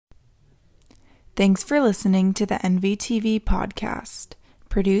Thanks for listening to the NVTV podcast,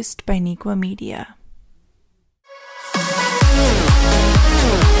 produced by Nequa Media.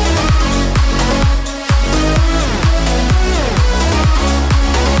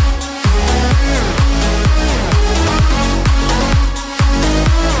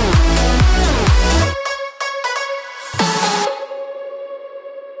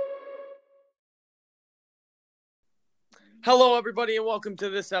 Hello, everybody, and welcome to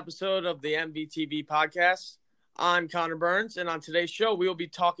this episode of the MVTV podcast. I'm Connor Burns, and on today's show, we will be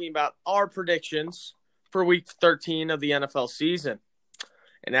talking about our predictions for Week 13 of the NFL season.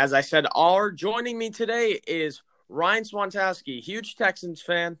 And as I said, joining me today is Ryan Swantkowski, huge Texans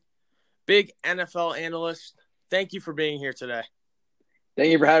fan, big NFL analyst. Thank you for being here today.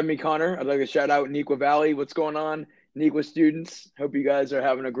 Thank you for having me, Connor. I'd like to shout out Nequa Valley. What's going on, Nequa students? Hope you guys are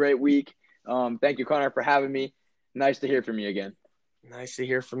having a great week. Thank you, Connor, for having me. Nice to hear from you again. Nice to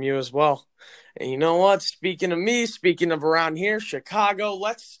hear from you as well. And you know what? Speaking of around here, Chicago,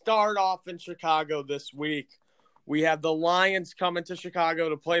 let's start off in Chicago this week. We have the Lions coming to Chicago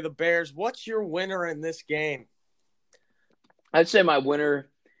to play the Bears. What's your winner in this game? I'd say my winner,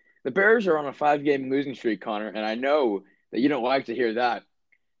 the Bears are on a 5-game losing streak, Connor, and I know that you don't like to hear that.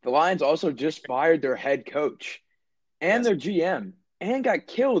 The Lions also just fired their head coach and their GM and got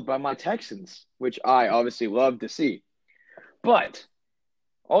killed by my Texans, which I obviously love to see. But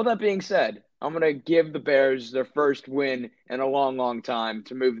all that being said, I'm going to give the Bears their first win in a long, long time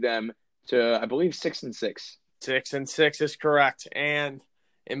to move them to, I believe, 6-6. 6-6 is correct. And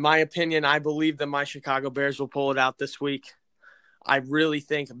in my opinion, I believe that my Chicago Bears will pull it out this week. I really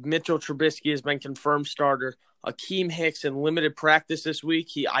think Mitchell Trubisky has been confirmed starter. Akeem Hicks in limited practice this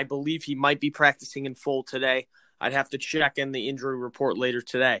week. I believe he might be practicing in full today. I'd have to check in the injury report later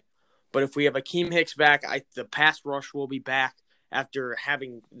today. But if we have Akeem Hicks back, the pass rush will be back after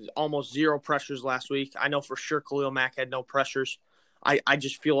having almost zero pressures last week. I know for sure Khalil Mack had no pressures. I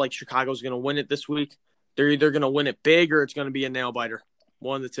just feel like Chicago's going to win it this week. They're either going to win it big or it's going to be a nail-biter.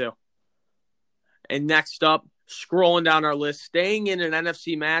 One of the two. And next up, scrolling down our list, staying in an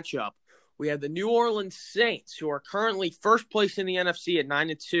NFC matchup, we have the New Orleans Saints, who are currently first place in the NFC at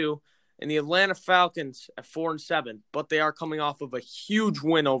 9-2, and the Atlanta Falcons at 4-7, but they are coming off of a huge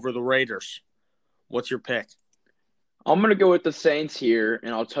win over the Raiders. What's your pick? I'm going to go with the Saints here,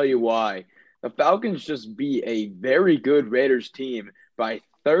 and I'll tell you why. The Falcons just beat a very good Raiders team by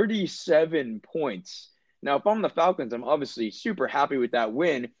 37 points. Now, if I'm the Falcons, I'm obviously super happy with that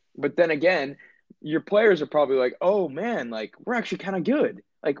win, but then again, your players are probably like, oh man, we're actually kind of good.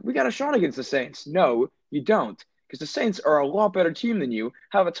 We got a shot against the Saints. No, you don't. Because the Saints are a lot better team than you,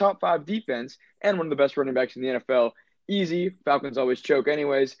 have a top 5 defense, and one of the best running backs in the NFL. Easy. Falcons always choke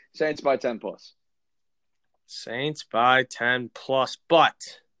anyways. Saints by 10+. Saints by 10+.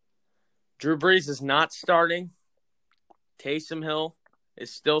 But Drew Brees is not starting. Taysom Hill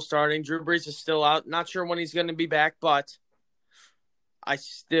is still starting. Drew Brees is still out. Not sure when he's going to be back, but I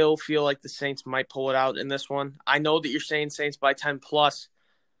still feel like the Saints might pull it out in this one. I know that you're saying Saints by 10+,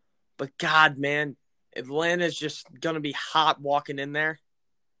 but God, man, Atlanta's just going to be hot walking in there.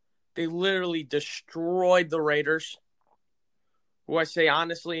 They literally destroyed the Raiders, who I say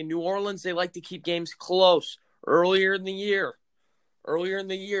honestly, in New Orleans, they like to keep games close. Earlier in the year,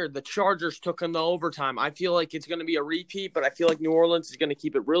 the Chargers took them to overtime. I feel like it's going to be a repeat, but I feel like New Orleans is going to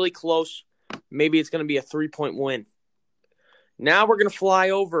keep it really close. Maybe it's going to be a 3-point win. Now we're going to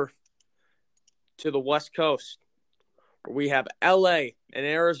fly over to the West Coast, where we have LA and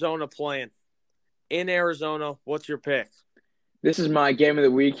Arizona playing. In Arizona, what's your pick? This is my game of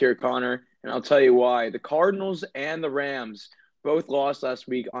the week here, Connor, and I'll tell you why. The Cardinals and the Rams both lost last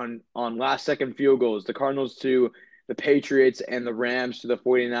week on last-second field goals. The Cardinals to the Patriots and the Rams to the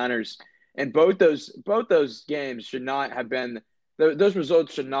 49ers. And both those games should not have been – those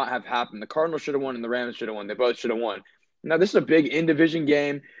results should not have happened. The Cardinals should have won and the Rams should have won. They both should have won. Now, this is a big in-division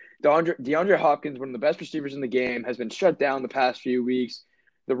game. DeAndre Hopkins, one of the best receivers in the game, has been shut down the past few weeks.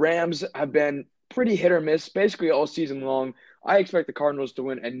 The Rams have been pretty hit or miss basically all season long. I expect the Cardinals to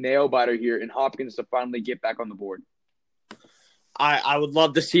win a nail-biter here and Hopkins to finally get back on the board. I would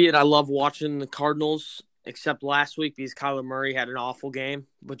love to see it. I love watching the Cardinals, except last week because Kyler Murray had an awful game.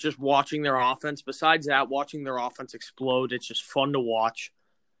 But just watching their offense, besides that, watching their offense explode, it's just fun to watch.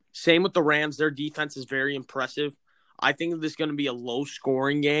 Same with the Rams. Their defense is very impressive. I think this is going to be a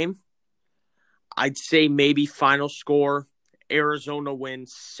low-scoring game. I'd say maybe final score, Arizona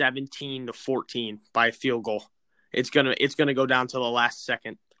wins 17-14 by a field goal. It's gonna go down to the last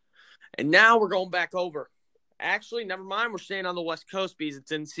second. And now we're going back over. Actually, never mind. We're staying on the West Coast because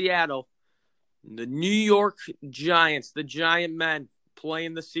it's in Seattle. The New York Giants, the Giant Men,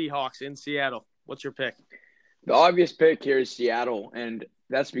 playing the Seahawks in Seattle. What's your pick? The obvious pick here is Seattle, and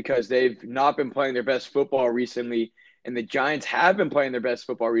that's because they've not been playing their best football recently, and the Giants have been playing their best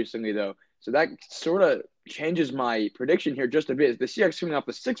football recently, though. So that sort of changes my prediction here just a bit. The Seahawks coming off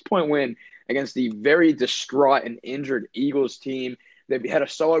a 6-point win against the very distraught and injured Eagles team. They've had a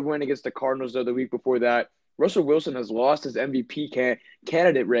solid win against the Cardinals, though, the week before that. Russell Wilson has lost his MVP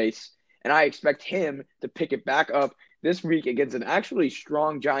candidate race, and I expect him to pick it back up this week against an actually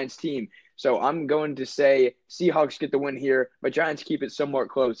strong Giants team. So I'm going to say Seahawks get the win here, but Giants keep it somewhat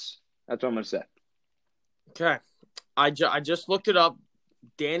close. That's what I'm going to say. Okay. I just looked it up.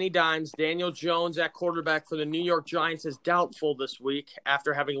 Daniel Jones at quarterback for the New York Giants is doubtful this week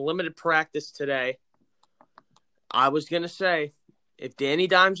after having limited practice today. I was going to say, if Danny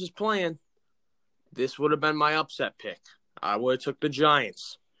Dimes was playing, this would have been my upset pick. I would have took the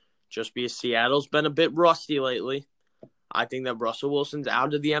Giants. Just because Seattle's been a bit rusty lately. I think that Russell Wilson's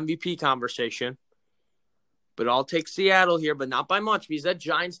out of the MVP conversation. But I'll take Seattle here, but not by much, because that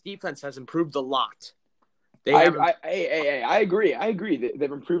Giants defense has improved a lot. I agree.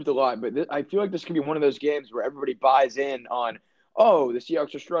 They've improved a lot, but I feel like this could be one of those games where everybody buys in on, oh, the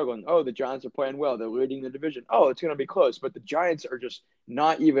Seahawks are struggling. Oh, the Giants are playing well. They're leading the division. Oh, it's going to be close. But the Giants are just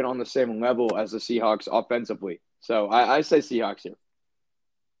not even on the same level as the Seahawks offensively. So I say Seahawks here.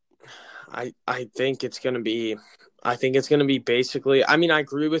 I think it's going to be basically – I mean, I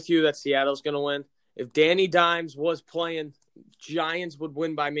agree with you that Seattle's going to win. If Danny Dimes was playing, Giants would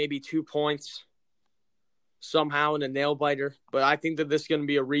win by maybe 2 points somehow in a nail-biter. But I think that this is going to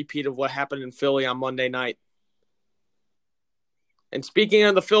be a repeat of what happened in Philly on Monday night. And speaking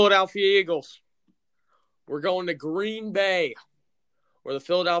of the Philadelphia Eagles, we're going to Green Bay, where the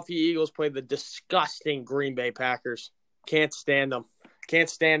Philadelphia Eagles play the disgusting Green Bay Packers. Can't stand them. Can't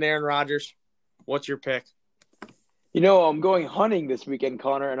stand Aaron Rodgers. What's your pick? You know, I'm going hunting this weekend,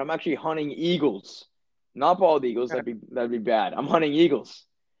 Connor, and I'm actually hunting eagles. Not bald eagles. Okay. That'd be bad. I'm hunting eagles.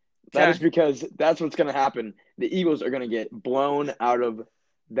 That is because that's what's going to happen. The Eagles are going to get blown out of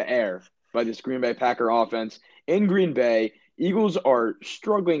the air by this Green Bay Packer offense. In Green Bay, Eagles are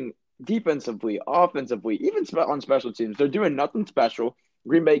struggling defensively, offensively, even on special teams. They're doing nothing special.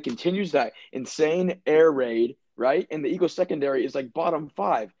 Green Bay continues that insane air raid, right? And the Eagles secondary is like bottom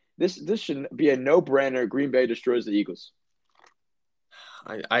 5. This should be a no-brainer. Green Bay destroys the Eagles.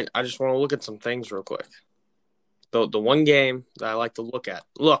 I just want to look at some things real quick. The one game that I like to look at.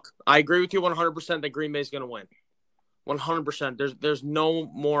 Look, I agree with you 100% that Green Bay is going to win. 100%. There's no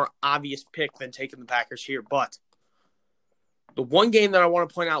more obvious pick than taking the Packers here. But the one game that I want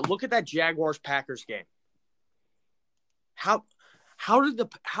to point out, look at that Jaguars-Packers game. How did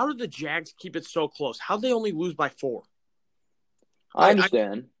the Jags keep it so close? How did they only lose by 4? I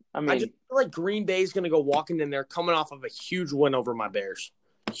understand. I just feel like Green Bay is going to go walking in there coming off of a huge win over my Bears.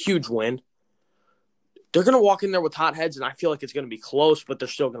 Huge win. They're going to walk in there with hot heads, and I feel like it's going to be close, but they're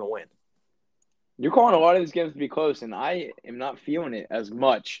still going to win. You're calling a lot of these games to be close, and I am not feeling it as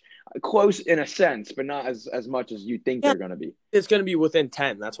much. Close in a sense, but not as much as you think they're going to be. It's going to be within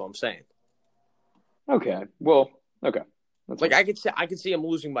 10. That's what I'm saying. Okay. Well, okay. That's like fine. I could see them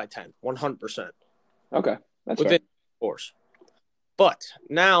losing by 10, 100%. Okay. That's within, of course. But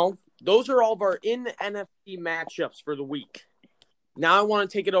now, those are all of our in-NFC matchups for the week. Now I want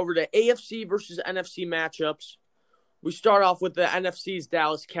to take it over to AFC versus NFC matchups. We start off with the NFC's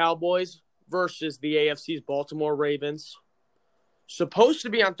Dallas Cowboys versus the AFC's Baltimore Ravens. Supposed to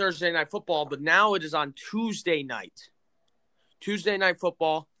be on Thursday Night Football, but now it is on Tuesday night. Tuesday Night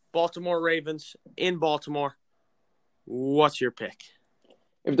Football, Baltimore Ravens in Baltimore. What's your pick?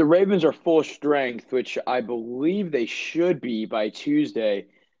 If the Ravens are full strength, which I believe they should be by Tuesday,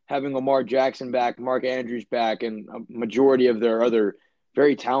 having Lamar Jackson back, Mark Andrews back, and a majority of their other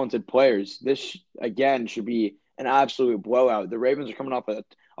very talented players, this, again, should be an absolute blowout. The Ravens are coming off a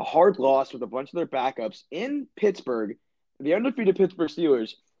hard loss with a bunch of their backups in Pittsburgh. The undefeated Pittsburgh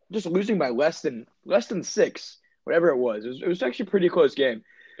Steelers just losing by less than 6, whatever it was. It was actually a pretty close game.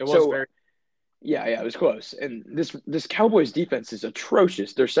 It was very. Yeah, it was close. And this Cowboys defense is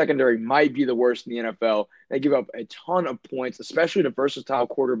atrocious. Their secondary might be the worst in the NFL. They give up a ton of points, especially to versatile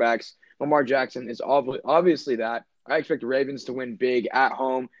quarterbacks. Lamar Jackson is obviously that. I expect the Ravens to win big at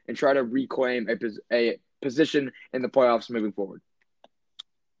home and try to reclaim a position in the playoffs moving forward.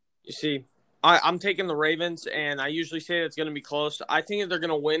 You see, I'm taking the Ravens, and I usually say it's going to be close. I think that they're going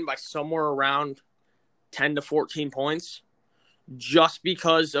to win by somewhere around 10 to 14 points. Just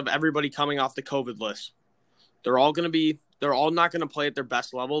because of everybody coming off the COVID list. They're all not going to play at their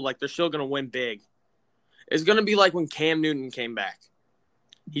best level. Like, they're still going to win big. It's going to be like when Cam Newton came back.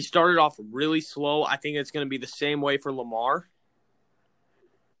 He started off really slow. I think it's going to be the same way for Lamar.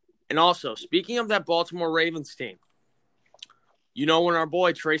 And also, speaking of that Baltimore Ravens team, you know when our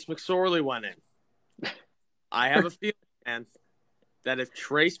boy Trace McSorley went in. I have a feeling, man, that if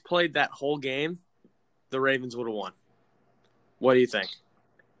Trace played that whole game, the Ravens would have won. What do you think?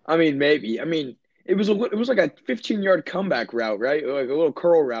 I mean, maybe. I mean, it was like a 15-yard comeback route, right? Like a little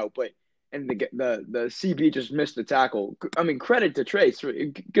curl route, but and the CB just missed the tackle. I mean, credit to Trace,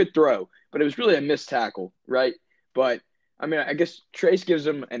 good throw, but it was really a missed tackle, right? But I mean, I guess Trace gives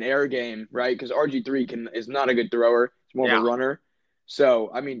him an air game, right? Because RG3 is not a good thrower; he's more of a runner.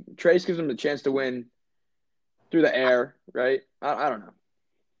 So I mean, Trace gives him the chance to win through the air, right? I don't know.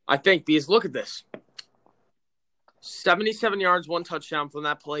 I think because look at this. 77 yards, 1 touchdown from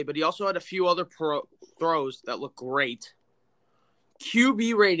that play, but he also had a few other throws that look great.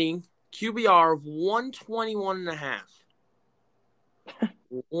 QBR of 121.5.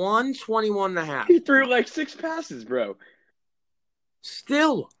 121.5. He threw like 6 passes, bro.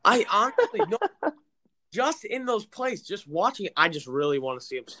 Still, I honestly no. Just in those plays, just watching it, I just really want to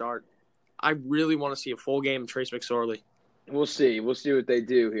see him start. I really want to see a full game of Trace McSorley. We'll see. We'll see what they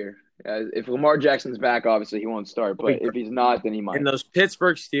do here. If Lamar Jackson's back, obviously he won't start. But if he's not, then he might. And those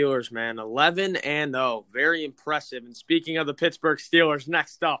Pittsburgh Steelers, man, 11-0, very impressive. And speaking of the Pittsburgh Steelers,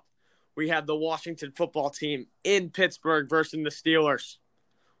 next up, we have the Washington football team in Pittsburgh versus the Steelers.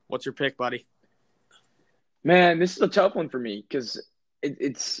 What's your pick, buddy? Man, this is a tough one for me because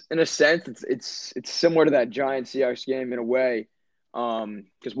it's in a sense it's similar to that Giants-Seahawks game in a way,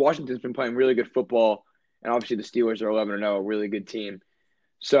 because Washington's been playing really good football, and obviously the Steelers are 11-0, a really good team.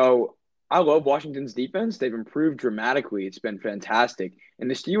 So I love Washington's defense. They've improved dramatically. It's been fantastic. And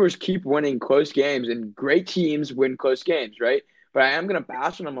the Steelers keep winning close games, and great teams win close games, right? But I am going to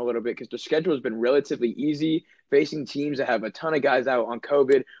bash on them a little bit because their schedule has been relatively easy, facing teams that have a ton of guys out on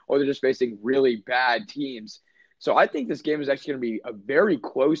COVID, or they're just facing really bad teams. So I think this game is actually going to be a very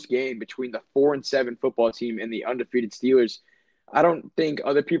close game between the 4-7 football team and the undefeated Steelers. I don't think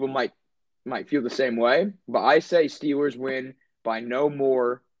other people might feel the same way, but I say Steelers win by no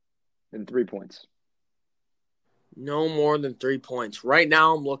more than 3 points. No more than 3 points. Right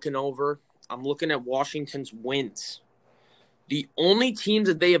now I'm looking at Washington's wins. The only teams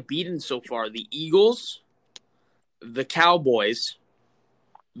that they have beaten so far, the Eagles, the Cowboys,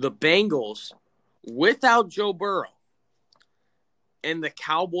 the Bengals, without Joe Burrow, and the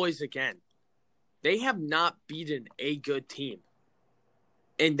Cowboys again. They have not beaten a good team.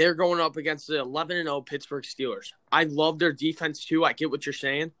 And they're going up against the 11-0 Pittsburgh Steelers. I love their defense too. I get what you're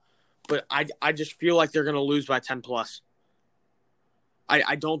saying. But I just feel like they're going to lose by 10 plus.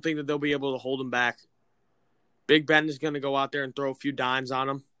 I don't think that they'll be able to hold them back. Big Ben is going to go out there and throw a few dimes on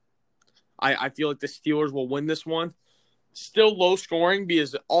them. I feel like the Steelers will win this one. Still low scoring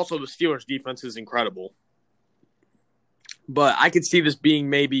because also the Steelers' defense is incredible. But I could see this being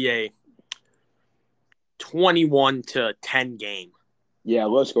maybe a 21-10 game. Yeah,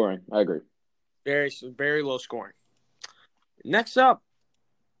 low scoring. I agree. Very, very low scoring. Next up,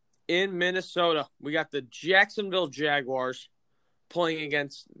 in Minnesota, we got the Jacksonville Jaguars playing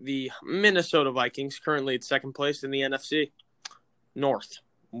against the Minnesota Vikings, currently at second place in the NFC North.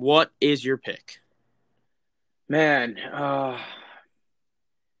 What is your pick? Man,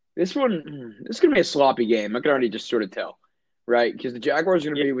 this is going to be a sloppy game. I can already just sort of tell, right? Because the Jaguars are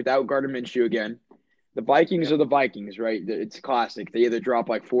going to be without Gardner Minshew again. The Vikings are the Vikings, right? It's classic. They either drop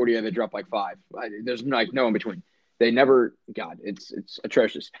like 40 or they drop like 5. There's like no in between. They never – God, it's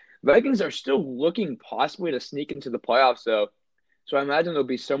atrocious. Vikings are still looking possibly to sneak into the playoffs, though. So I imagine they'll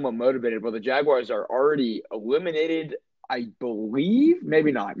be somewhat motivated. But the Jaguars are already eliminated, I believe.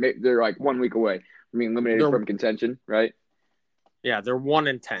 Maybe not. They're like 1 week away from being eliminated from contention, right? Yeah, they're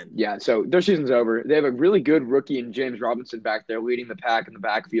 1-10. Yeah, so their season's over. They have a really good rookie in James Robinson back there leading the pack in the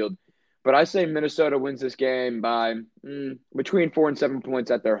backfield. But I say Minnesota wins this game by between 4 and 7 points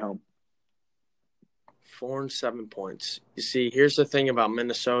at their home. 4 and 7 points. You see, here's the thing about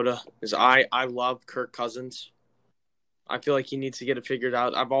Minnesota is I love Kirk Cousins. I feel like he needs to get it figured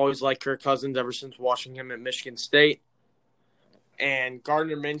out. I've always liked Kirk Cousins ever since watching him at Michigan State. And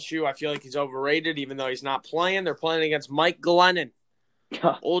Gardner Minshew, I feel like he's overrated even though he's not playing. They're playing against Mike Glennon.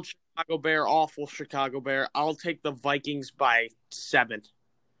 Old Chicago Bear, awful Chicago Bear. I'll take the Vikings by 7.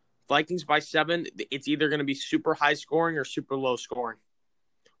 Vikings by 7, it's either going to be super high scoring or super low scoring.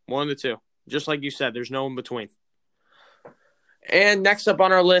 One of the two. Just like you said, there's no in between. And next up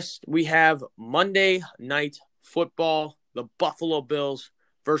on our list, we have Monday Night Football, the Buffalo Bills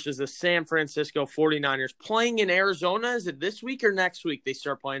versus the San Francisco 49ers playing in Arizona. Is it this week or next week they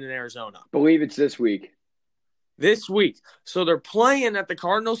start playing in Arizona? I believe it's this week. This week. So they're playing at the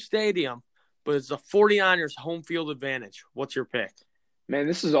Cardinals Stadium, but it's the 49ers home field advantage. What's your pick? Man,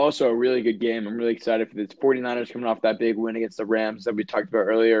 this is also a really good game. I'm really excited for this. 49ers coming off that big win against the Rams that we talked about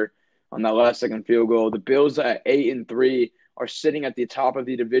earlier on that last second field goal. The Bills at 8-3 are sitting at the top of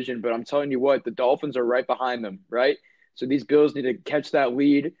the division, but I'm telling you what, the Dolphins are right behind them, right? So these Bills need to catch that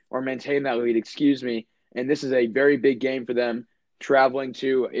lead or maintain that lead, excuse me. And this is a very big game for them traveling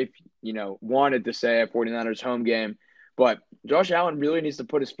to, if wanted to say, a 49ers home game. But Josh Allen really needs to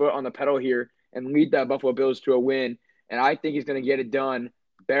put his foot on the pedal here and lead that Buffalo Bills to a win. And I think he's going to get it done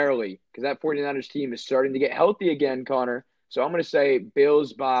barely because that 49ers team is starting to get healthy again, Connor. So I'm going to say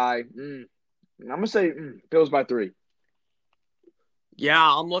Bills by 3.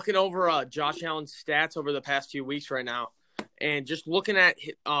 Yeah, I'm looking over Josh Allen's stats over the past few weeks right now. And just looking at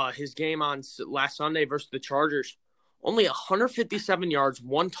his game on last Sunday versus the Chargers, only 157 yards,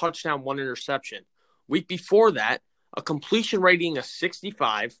 1 touchdown, 1 interception. Week before that, a completion rating of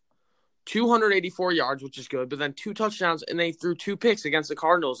 65, 284 yards, which is good, but then 2 touchdowns, and they threw 2 picks against the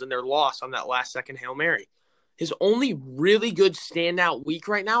Cardinals in their loss on that last-second Hail Mary. His only really good standout week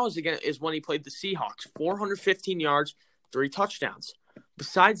right now is when he played the Seahawks, 415 yards, 3 touchdowns.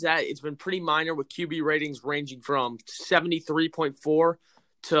 Besides that, it's been pretty minor with QB ratings ranging from 73.4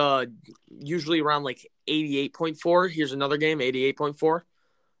 to usually around like 88.4. Here's another game,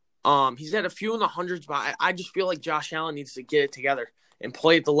 88.4. He's had a few in the hundreds, but I just feel like Josh Allen needs to get it together and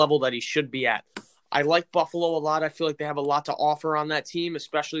play at the level that he should be at. I like Buffalo a lot. I feel like they have a lot to offer on that team,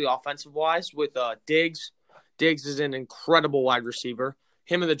 especially offensive-wise with Diggs. Diggs is an incredible wide receiver.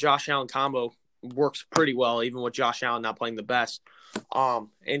 Him and the Josh Allen combo works pretty well, even with Josh Allen not playing the best.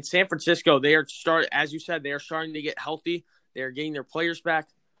 In San Francisco, as you said, they are starting to get healthy. They are getting their players back.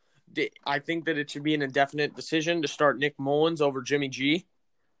 I think that it should be an indefinite decision to start Nick Mullins over Jimmy G.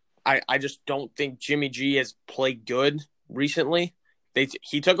 I just don't think Jimmy G has played good recently.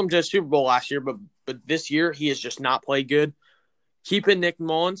 He took him to a Super Bowl last year, but this year he has just not played good. Keep in Nick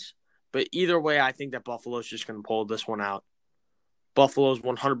Mullins, but either way, I think that Buffalo's just going to pull this one out. Buffalo's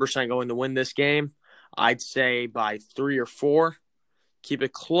 100% going to win this game. I'd say by 3 or 4. Keep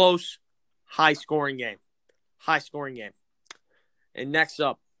it close. High-scoring game. High-scoring game. And next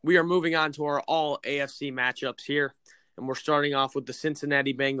up, we are moving on to our all AFC matchups here. And we're starting off with the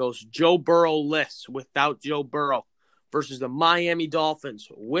Cincinnati Bengals Joe Burrow-less without Joe Burrow versus the Miami Dolphins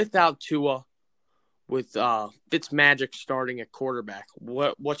without Tua with Fitzmagic starting at quarterback.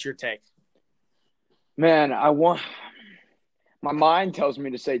 What's your take? Man, my mind tells me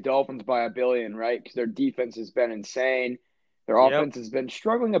to say Dolphins by a billion, right? Because their defense has been insane. Their offense has been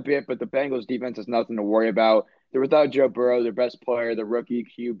struggling a bit, but the Bengals defense has nothing to worry about. They're without Joe Burrow, their best player, the rookie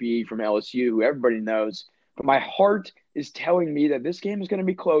QB from LSU, who everybody knows. But my heart is telling me that this game is going to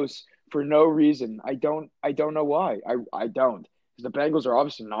be close for no reason. I don't know why. I don't. Because the Bengals are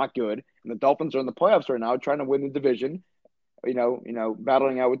obviously not good, and the Dolphins are in the playoffs right now trying to win the division,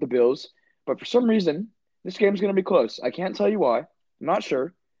 battling out with the Bills. But for some reason, this game is going to be close. I can't tell you why. I'm not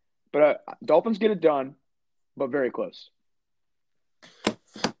sure. But Dolphins get it done, but very close.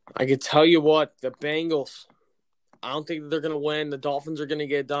 I can tell you what, the Bengals, I don't think they're going to win. The Dolphins are going to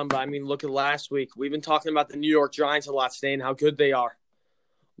get it done. But, look at last week. We've been talking about the New York Giants a lot, saying how good they are.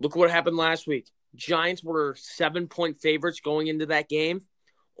 Look what happened last week. Giants were 7-point favorites going into that game.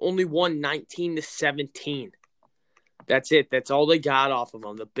 Only won 19-17. That's it. That's all they got off of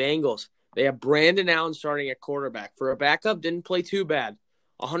them. The Bengals, they have Brandon Allen starting at quarterback. For a backup, didn't play too bad.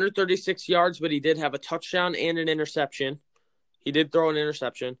 136 yards, but he did have a touchdown and an interception. He did throw an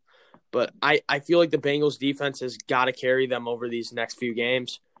interception. But I feel like the Bengals defense has got to carry them over these next few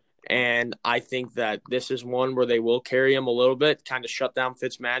games. And I think that this is one where they will carry him a little bit, kind of shut down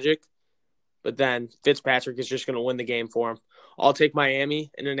Fitzmagic. But then Fitzpatrick is just going to win the game for him. I'll take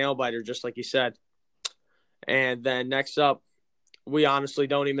Miami in a nail-biter, just like you said. And then next up, we honestly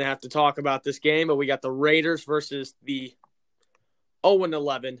don't even have to talk about this game, but we got the Raiders versus the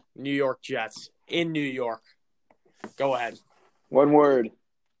 0-11 New York Jets in New York. Go ahead. 1 word.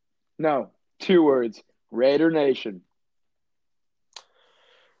 No, 2 words. Raider Nation.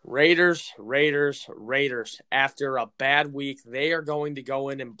 Raiders. After a bad week, they are going to go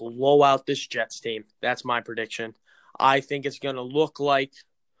in and blow out this Jets team. That's my prediction. I think it's going to look like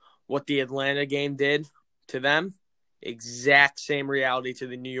what the Atlanta game did to them. Exact same reality to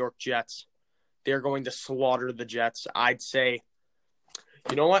the New York Jets. They're going to slaughter the Jets. I'd say,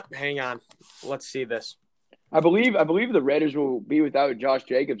 you know what? Hang on. Let's see this. I believe the Raiders will be without Josh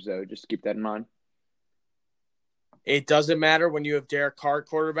Jacobs, though. Just keep that in mind. It doesn't matter when you have Derek Carr at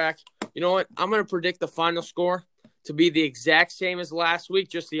quarterback. You know what? I'm going to predict the final score to be the exact same as last week,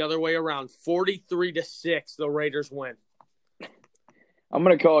 just the other way around. 43-6, the Raiders win. I'm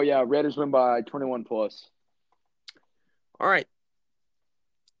going to call, Raiders win by 21 plus. All right.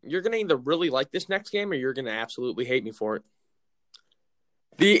 you're going to either really like this next game or you're going to absolutely hate me for it.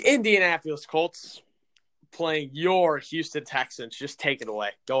 The Indianapolis Colts playing your Houston Texans. Just take it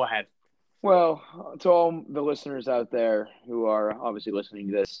away. Go ahead. Well, to all the listeners out there who are obviously listening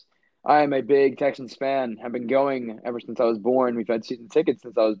to this, I am a big Texans fan. I've been going ever since I was born. We've had season tickets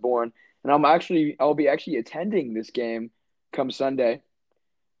since I was born, and I'll be actually attending this game come Sunday.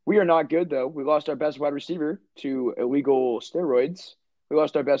 We are not good though. We lost our best wide receiver to illegal steroids. We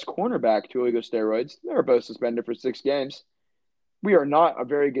lost our best cornerback to illegal steroids. They were both suspended for 6 games. We are not a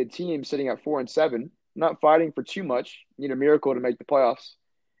very good team, sitting at 4-7. Not fighting for too much. Need a miracle to make the playoffs.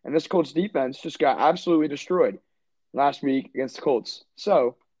 And this Colts defense just got absolutely destroyed last week against the Colts.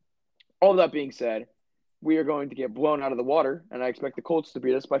 So, all that being said, we are going to get blown out of the water, and I expect the Colts to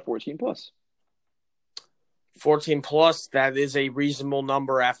beat us by 14 plus. 14 plus, that is a reasonable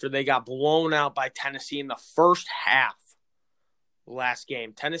number after they got blown out by Tennessee in the first half last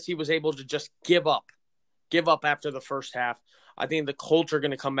game. Tennessee was able to just give up after the first half. I think the Colts are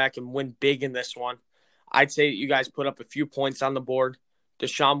going to come back and win big in this one. I'd say you guys put up a few points on the board.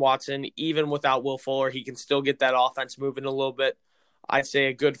 Deshaun Watson, even without Will Fuller, he can still get that offense moving a little bit. I'd say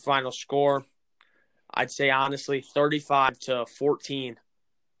a good final score. I'd say, honestly, 35-14.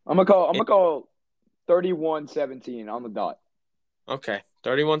 I'm gonna call 31-17 on the dot. Okay,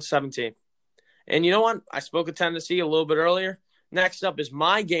 31-17. And you know what? I spoke of Tennessee a little bit earlier. Next up is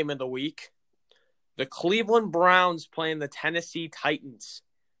my game of the week. The Cleveland Browns playing the Tennessee Titans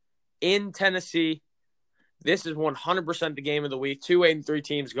in Tennessee. This is 100% the game of the week. 2 8-3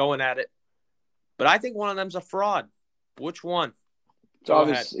 teams going at it. But I think one of them's a fraud. Which one?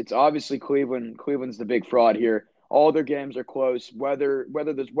 It's obviously Cleveland. Cleveland's the big fraud here. All their games are close. Whether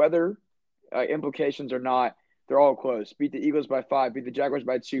there's weather implications or not, they're all close. Beat the Eagles by 5, beat the Jaguars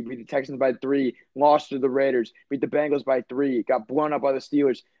by 2, beat the Texans by 3, lost to the Raiders, beat the Bengals by 3, got blown up by the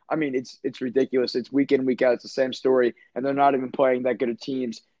Steelers. I mean, it's ridiculous. It's week in, week out. It's the same story, and they're not even playing that good of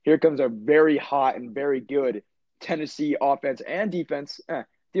teams. Here comes a very hot and very good Tennessee offense and defense.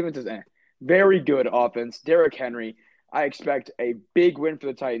 Defense is very good offense. Derrick Henry. I expect a big win for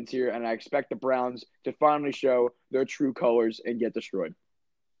the Titans here, and I expect the Browns to finally show their true colors and get destroyed.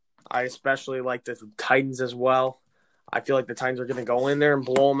 I especially like the Titans as well. I feel like the Titans are going to go in there and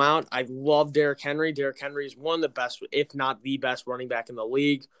blow them out. I love Derrick Henry. Derrick Henry is one of the best, if not the best running back in the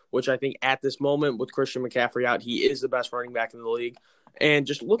league, which I think at this moment with Christian McCaffrey out, he is the best running back in the league. And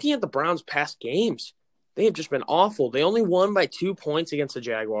just looking at the Browns' past games, they have just been awful. They only won by 2 points against the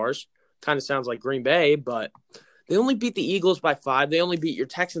Jaguars. Kind of sounds like Green Bay, but they only beat the Eagles by 5. They only beat your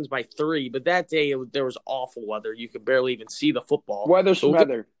Texans by 3. But that day, there was awful weather. You could barely even see the football. Weather's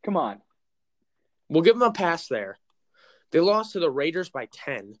weather. Come on. We'll give them a pass there. They lost to the Raiders by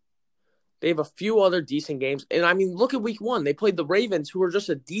 10. They have a few other decent games. And, I mean, look at week 1. They played the Ravens, who are just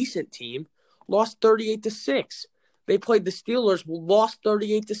a decent team, lost 38-6. They played the Steelers, lost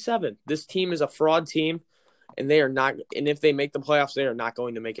 38-7. This team is a fraud team, and they are not. And if they make the playoffs, they are not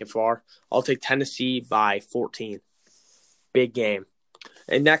going to make it far. I'll take Tennessee by 14. Big game.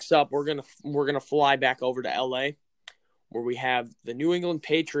 And next up, we're gonna fly back over to LA, where we have the New England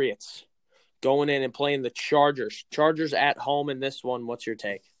Patriots going in and playing the Chargers. Chargers at home in this one. What's your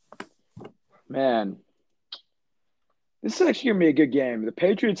take? Man, this is actually going to be a good game. The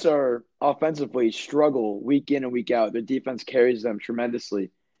Patriots are offensively struggle week in and week out. Their defense carries them tremendously.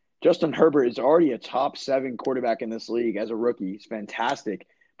 Justin Herbert is already a top 7 quarterback in this league as a rookie. He's fantastic.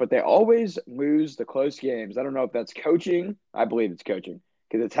 But they always lose the close games. I don't know if that's coaching. I believe it's coaching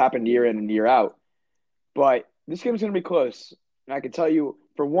because it's happened year in and year out. But this game's going to be close. And I can tell you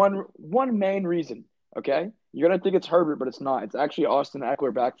for one main reason, okay? You're going to think it's Herbert, but it's not. It's actually Austin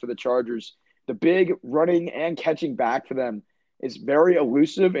Eckler back for the Chargers. The big running and catching back for them is very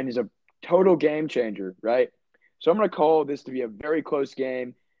elusive and is a total game changer, right? So I'm going to call this to be a very close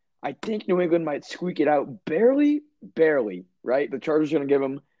game. I think New England might squeak it out barely, right? The Chargers are going to give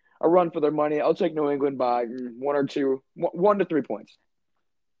them a run for their money. I'll take New England by 1 to 3 points.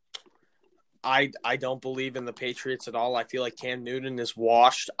 I don't believe in the Patriots at all. I feel like Cam Newton is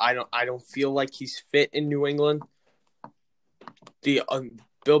washed. I don't feel like he's fit in New England.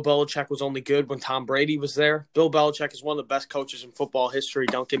 Bill Belichick was only good when Tom Brady was there. Bill Belichick is one of the best coaches in football history.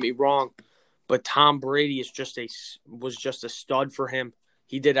 Don't get me wrong, but Tom Brady was just a stud for him.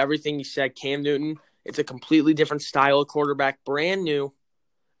 He did everything he said. Cam Newton, it's a completely different style of quarterback, brand new.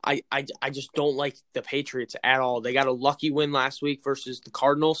 I just don't like the Patriots at all. They got a lucky win last week versus the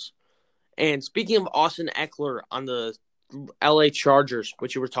Cardinals. And speaking of Austin Eckler on the LA Chargers,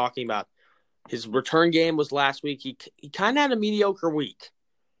 which you were talking about, his return game was last week. He kind of had a mediocre week.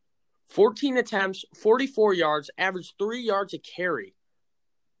 14 attempts, 44 yards, averaged 3 yards a carry.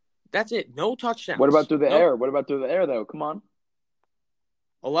 That's it. No touchdowns. What about through the air? What about through the air, though? Come on.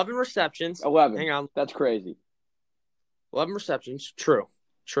 11 receptions. 11. Hang on. That's crazy. 11 receptions. True.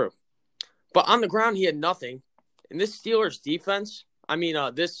 But on the ground, he had nothing. And this Steelers defense,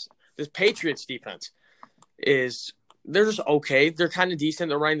 this Patriots defense they're just okay. They're kind of decent.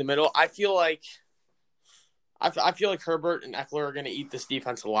 They're right in the middle. I feel like Herbert and Eckler are going to eat this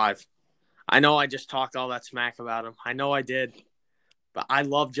defense alive. I know I just talked all that smack about him. I know I did. But I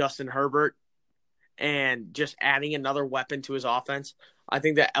love Justin Herbert, and just adding another weapon to his offense. I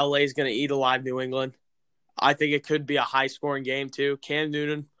think that LA is going to eat alive New England. I think it could be a high-scoring game, too. Cam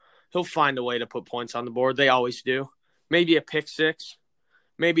Newton, he'll find a way to put points on the board. They always do. Maybe a pick six.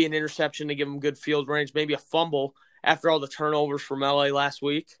 Maybe an interception to give him good field range. Maybe a fumble after all the turnovers from LA last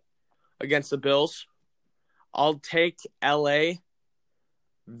week against the Bills. I'll take LA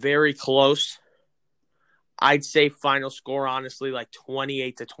very close. I'd say final score, honestly, like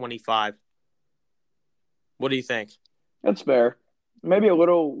 28-25. What do you think? That's fair. Maybe a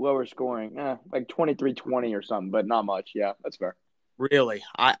little lower scoring, like 23-20 or something, but not much. Yeah, that's fair. Really?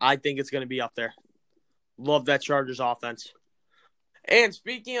 I think it's going to be up there. Love that Chargers offense. And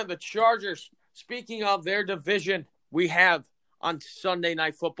speaking of the Chargers, speaking of their division, we have on Sunday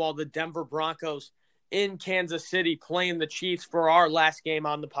Night Football the Denver Broncos in Kansas City playing the Chiefs for our last game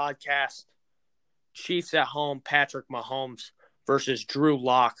on the podcast. Chiefs at home, Patrick Mahomes versus Drew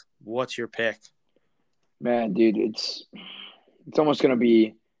Lock. What's your pick? Man, dude, it's almost going to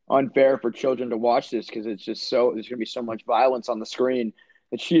be unfair for children to watch this because it's just there's going to be so much violence on the screen.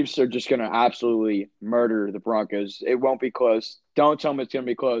 The Chiefs are just going to absolutely murder the Broncos. It won't be close. Don't tell me it's going to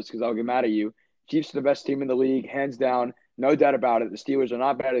be close because I'll get mad at you. Chiefs are the best team in the league, hands down. No doubt about it. The Steelers are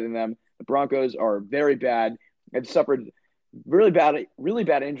not better than them. The Broncos are very bad. They've suffered really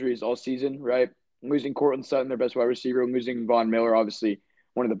bad injuries all season, right? Losing Cortland Sutton, their best wide receiver, losing Von Miller, obviously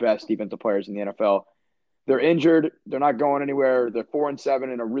one of the best defensive players in the NFL. They're injured. They're not going anywhere. They're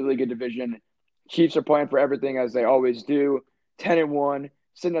 4-7 in a really good division. Chiefs are playing for everything as they always do. 10-1,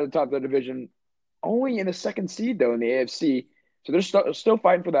 sitting at the top of the division. Only in the second seed, though, in the AFC. So they're still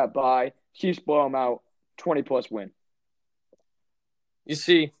fighting for that bye. Chiefs blow them out. 20-plus win. You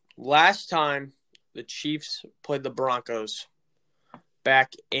see, last time the Chiefs played the Broncos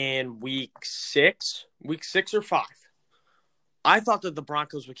back in week 6 or 5. I thought that the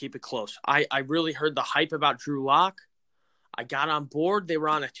Broncos would keep it close. I really heard the hype about Drew Lock. I got on board. They were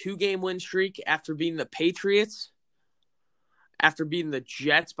on a 2-game win streak after beating the Patriots, after beating the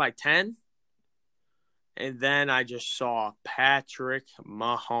Jets by 10. And then I just saw Patrick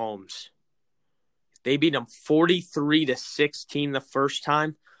Mahomes. They beat him 43-16 the first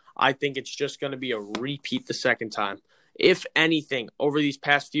time. I think it's just going to be a repeat the second time. If anything, over these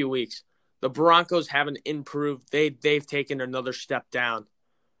past few weeks, the Broncos haven't improved. They've taken another step down.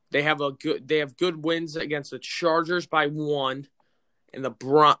 They have good wins against the Chargers by 1 and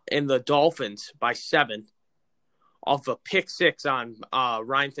the Dolphins by 7 off a pick 6 on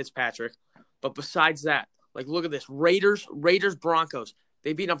Ryan Fitzpatrick. But besides that, like, look at this. Raiders Broncos.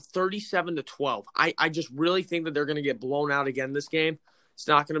 They beat them 37-12. I just really think that they're going to get blown out again this game. It's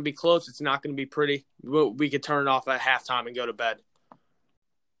not going to be close. It's not going to be pretty. We could turn it off at halftime and go to bed.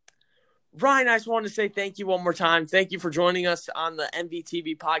 Ryan, I just wanted to say thank you one more time. Thank you for joining us on the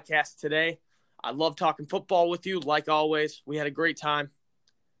MVTV podcast today. I love talking football with you, like always. We had a great time.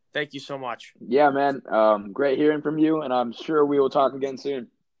 Thank you so much. Yeah, man. Great hearing from you, and I'm sure we will talk again soon.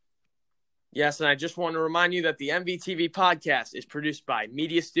 Yes, and I just want to remind you that the MVTV podcast is produced by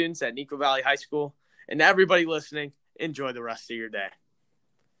media students at Nico Valley High School. And everybody listening, enjoy the rest of your day.